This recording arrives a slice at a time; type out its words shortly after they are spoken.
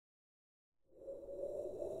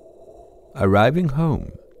Arriving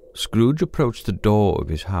home, Scrooge approached the door of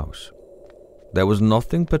his house. There was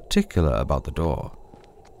nothing particular about the door,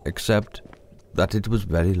 except that it was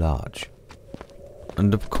very large.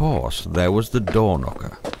 And of course there was the door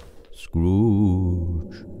knocker.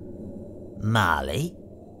 Scrooge. Marley?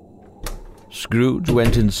 Scrooge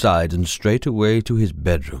went inside and straight away to his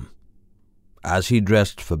bedroom. As he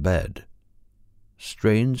dressed for bed,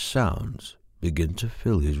 strange sounds began to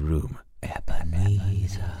fill his room.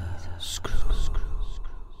 Ebenezer Scrooge.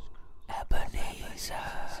 Ebenezer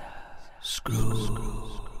Scrooge.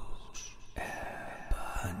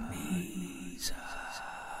 Ebenezer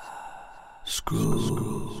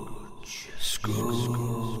Scrooge.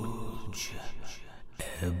 Scrooge.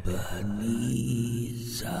 Ebenezer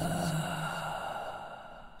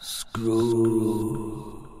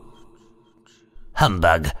Scrooge.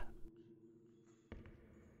 Humbug.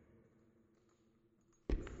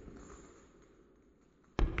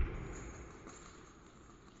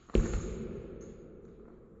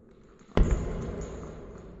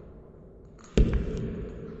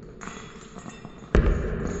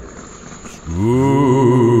 Scrooge.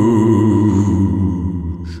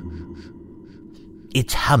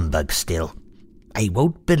 It's humbug still. I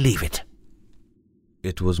won't believe it.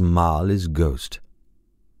 It was Marley's ghost,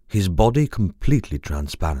 his body completely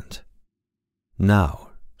transparent. Now,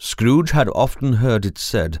 Scrooge had often heard it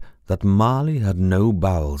said that Marley had no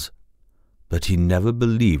bowels, but he never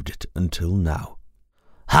believed it until now.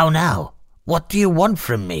 How now? What do you want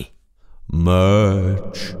from me?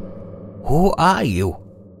 Much. Who are you?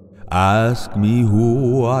 Ask me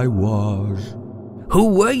who I was.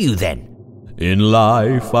 Who were you then? In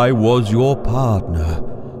life I was your partner,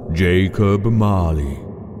 Jacob Marley.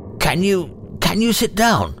 Can you sit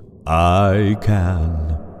down? I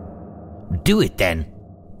can. Do it then.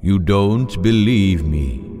 You don't believe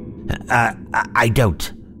me. I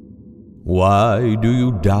don't. Why do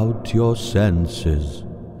you doubt your senses?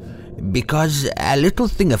 Because a little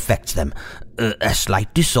thing affects them. A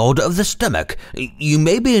slight disorder of the stomach. You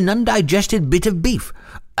may be an undigested bit of beef,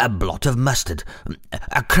 a blot of mustard,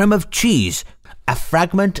 a crumb of cheese, a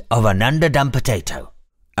fragment of an underdone potato.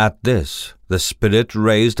 At this, the spirit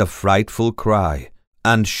raised a frightful cry,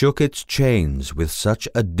 and shook its chains with such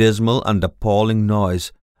a dismal and appalling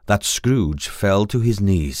noise that Scrooge fell to his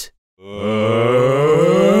knees.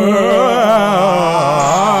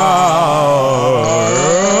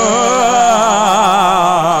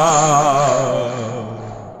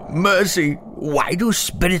 Mercy, why do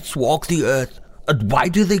spirits walk the earth, and why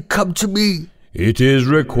do they come to me? It is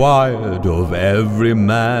required of every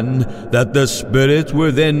man that the spirit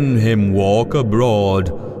within him walk abroad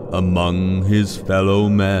among his fellow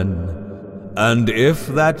men. And if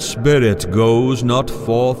that spirit goes not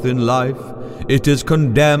forth in life, it is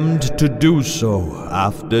condemned to do so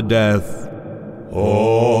after death.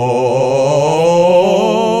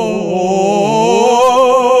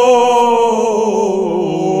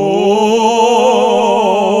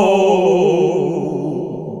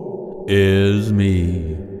 Is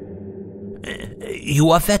me. You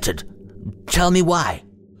are fettered. Tell me why.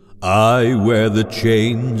 I wear the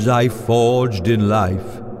chains I forged in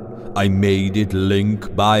life. I made it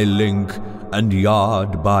link by link and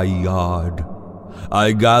yard by yard.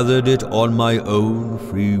 I gathered it on my own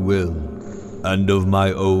free will, and of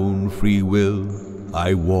my own free will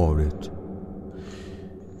I wore it.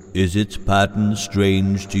 Is its pattern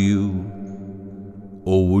strange to you?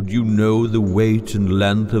 Or would you know the weight and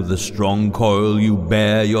length of the strong coil you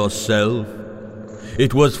bear yourself?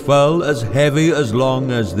 It was full as heavy as long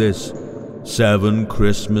as this, 7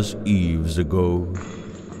 Christmas Eves ago.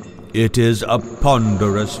 It is a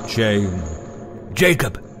ponderous chain.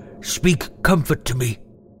 Jacob, speak comfort to me.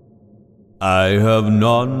 I have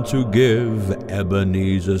none to give,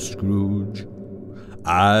 Ebenezer Scrooge.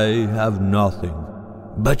 I have nothing.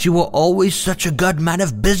 But you were always such a good man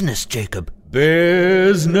of business, Jacob.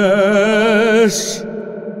 Business!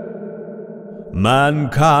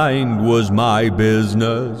 Mankind was my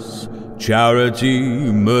business.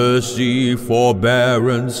 Charity, mercy,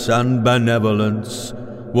 forbearance, and benevolence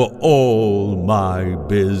were all my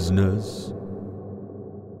business.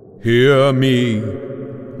 Hear me,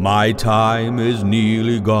 my time is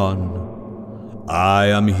nearly gone. I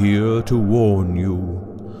am here to warn you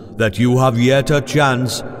that you have yet a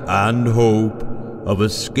chance and hope of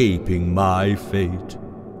escaping my fate.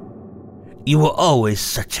 You were always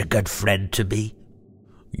such a good friend to me.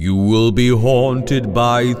 You will be haunted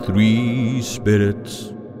by 3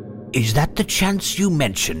 spirits. Is that the chance you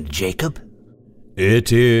mentioned, Jacob?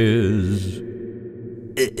 It is.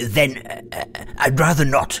 Then I'd rather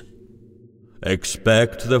not.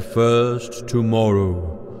 Expect the first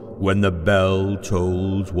tomorrow, when the bell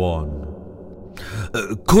tolls 1.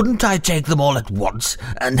 Couldn't I take them all at once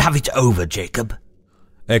and have it over, Jacob?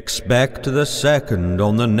 Expect the 2nd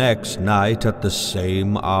on the next night at the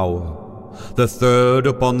same hour, the 3rd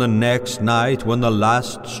upon the next night when the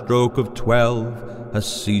last stroke of 12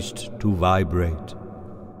 has ceased to vibrate.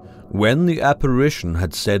 When the apparition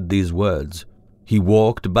had said these words, he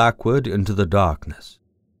walked backward into the darkness.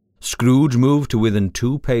 Scrooge moved to within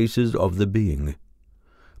 2 paces of the being,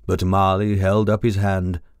 but Marley held up his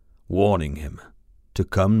hand, warning him to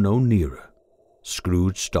come no nearer.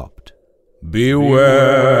 Scrooge stopped.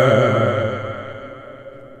 "Beware!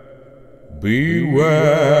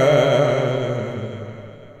 Beware!"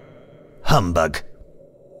 Humbug!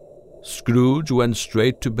 Scrooge went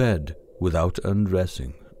straight to bed without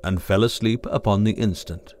undressing, and fell asleep upon the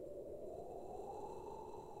instant.